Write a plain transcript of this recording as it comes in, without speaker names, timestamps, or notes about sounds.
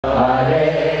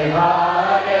Hare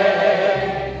Hare,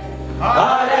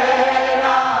 Hare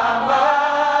Rama,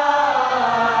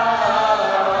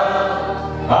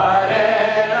 Hare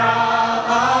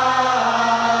Rama,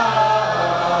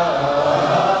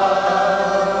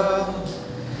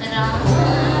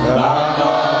 Rama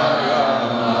Rama,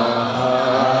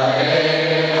 Hare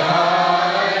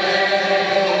Hare,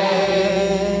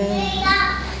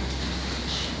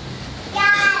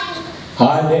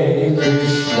 Hare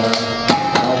Krishna.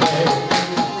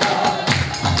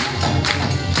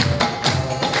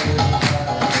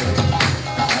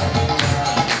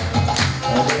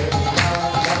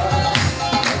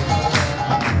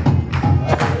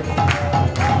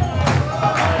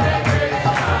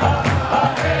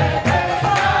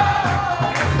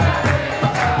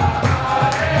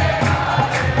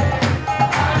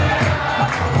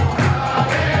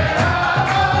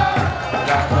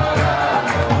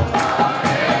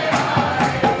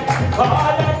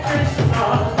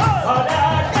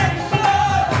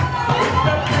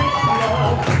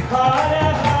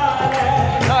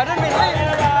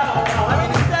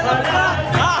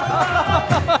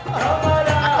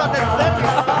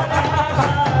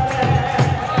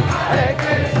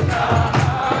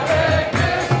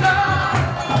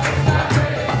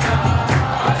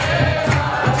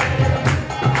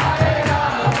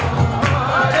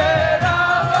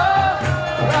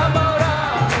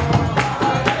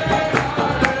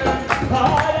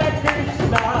 Hare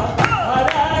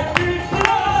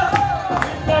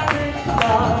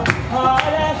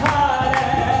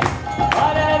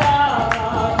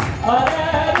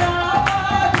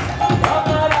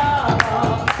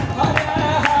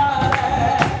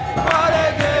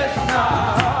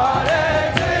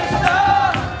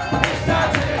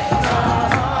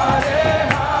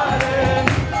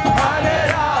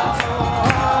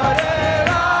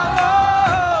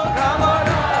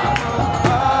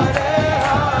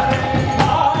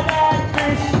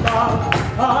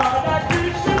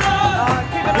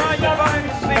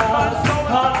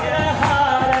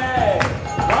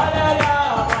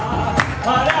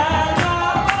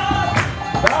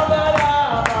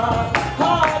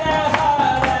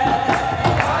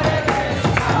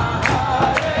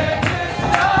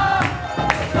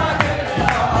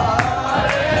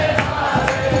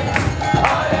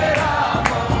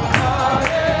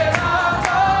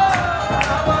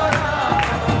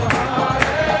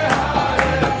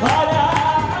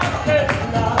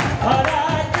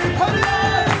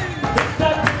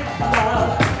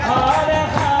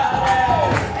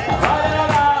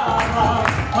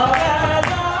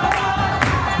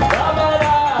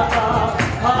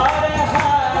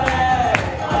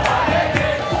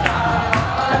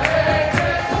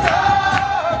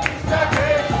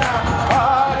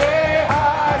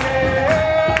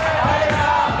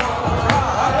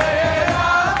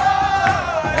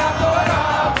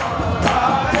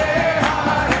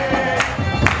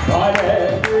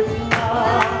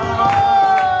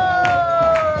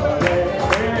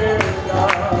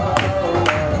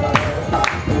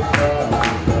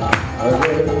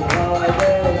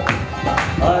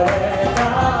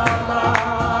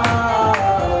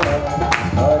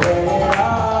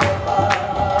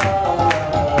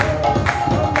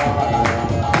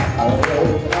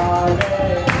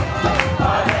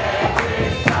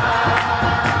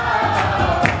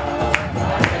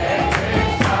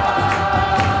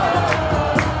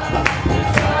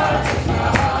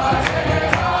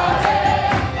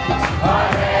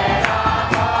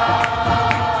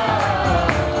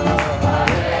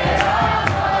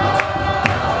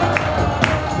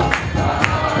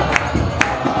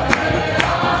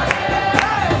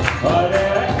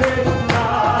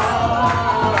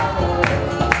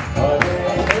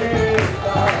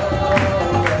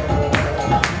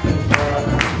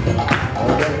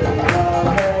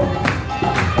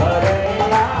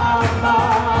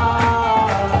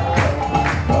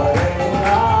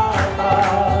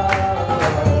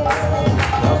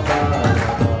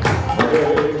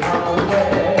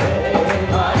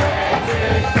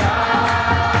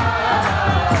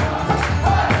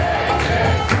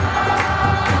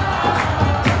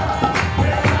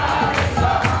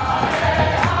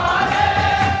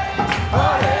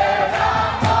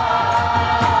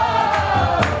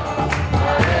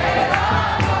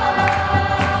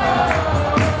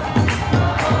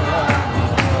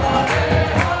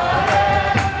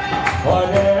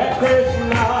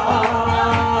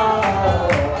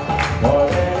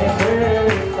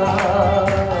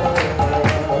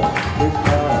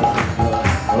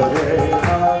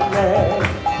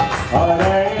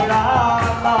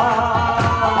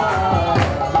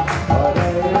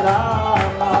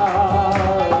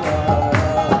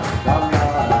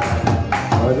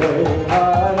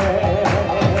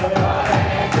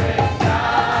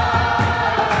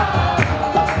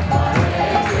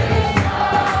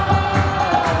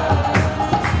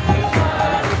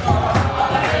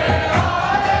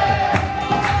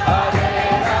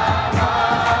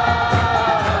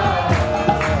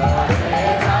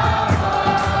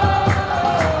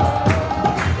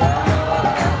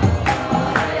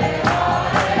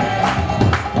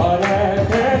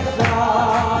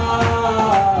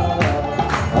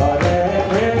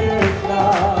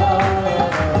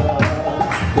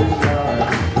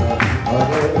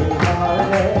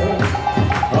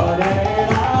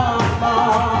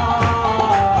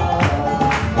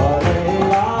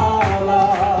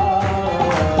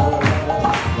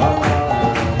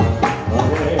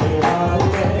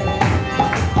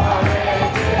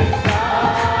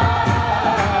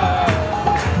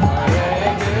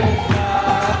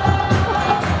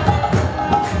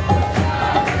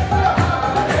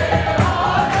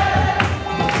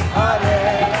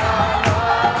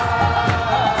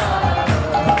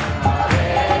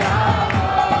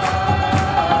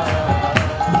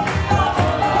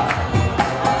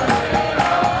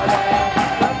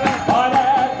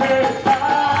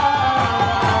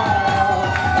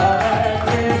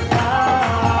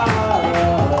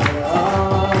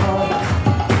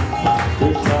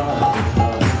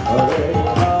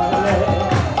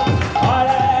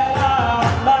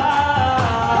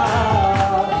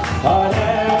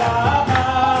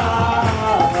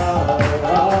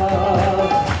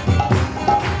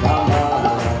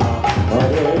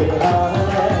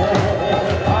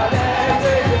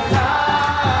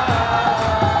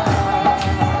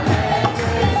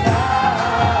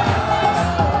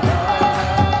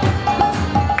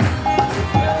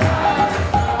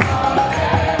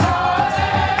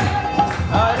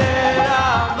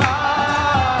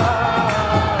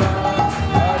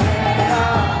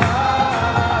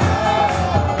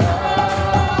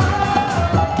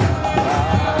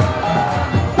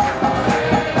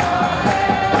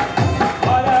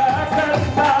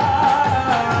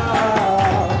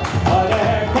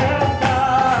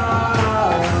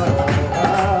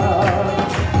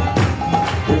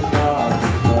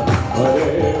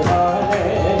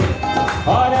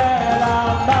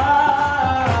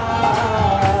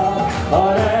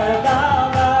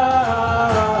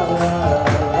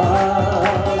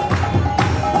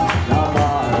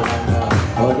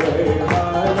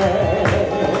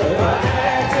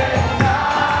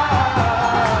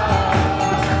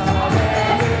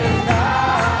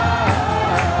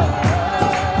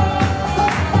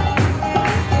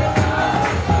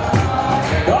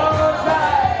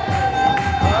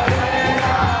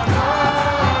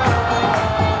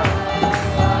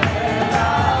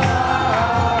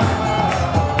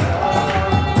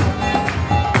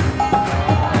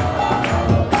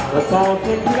So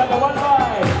sing together one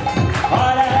line.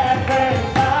 Hare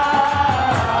Krishna,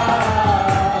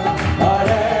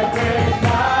 Hare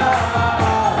Krishna,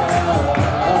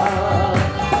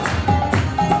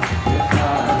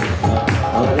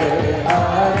 Hare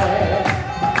Hare,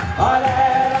 Hare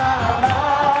Rama,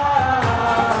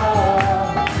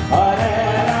 Hare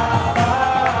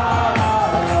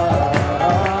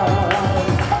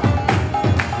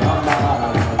Rama,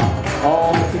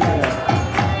 all together.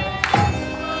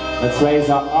 Let's raise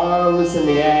our arms in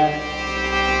the air.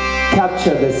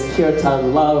 Capture this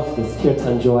kirtan love, this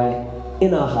kirtan joy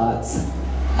in our hearts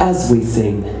as we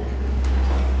sing.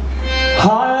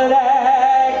 Hare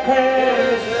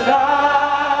Krishna,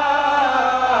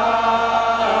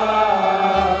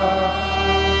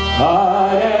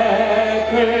 Hare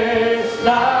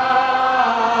Krishna,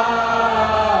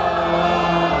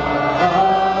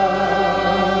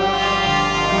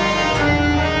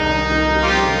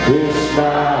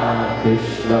 Krishna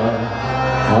Krishna,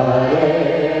 Hare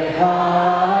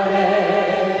Hare,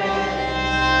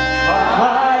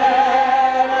 Hare Rama,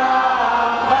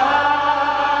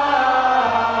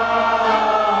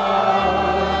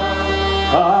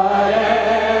 Hare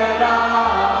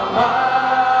Rama,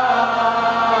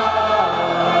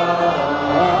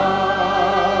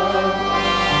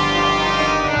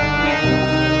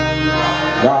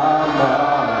 Rama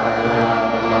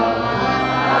Rama,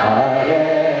 Hare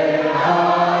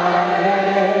Hare.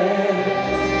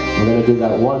 We're going to do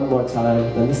that one more time,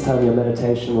 and this time your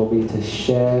meditation will be to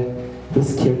share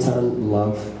this kirtan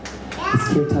love, this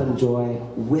kirtan joy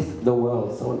with the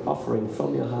world. So an offering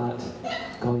from your heart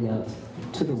going out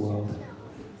to the world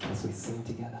as we sing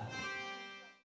together.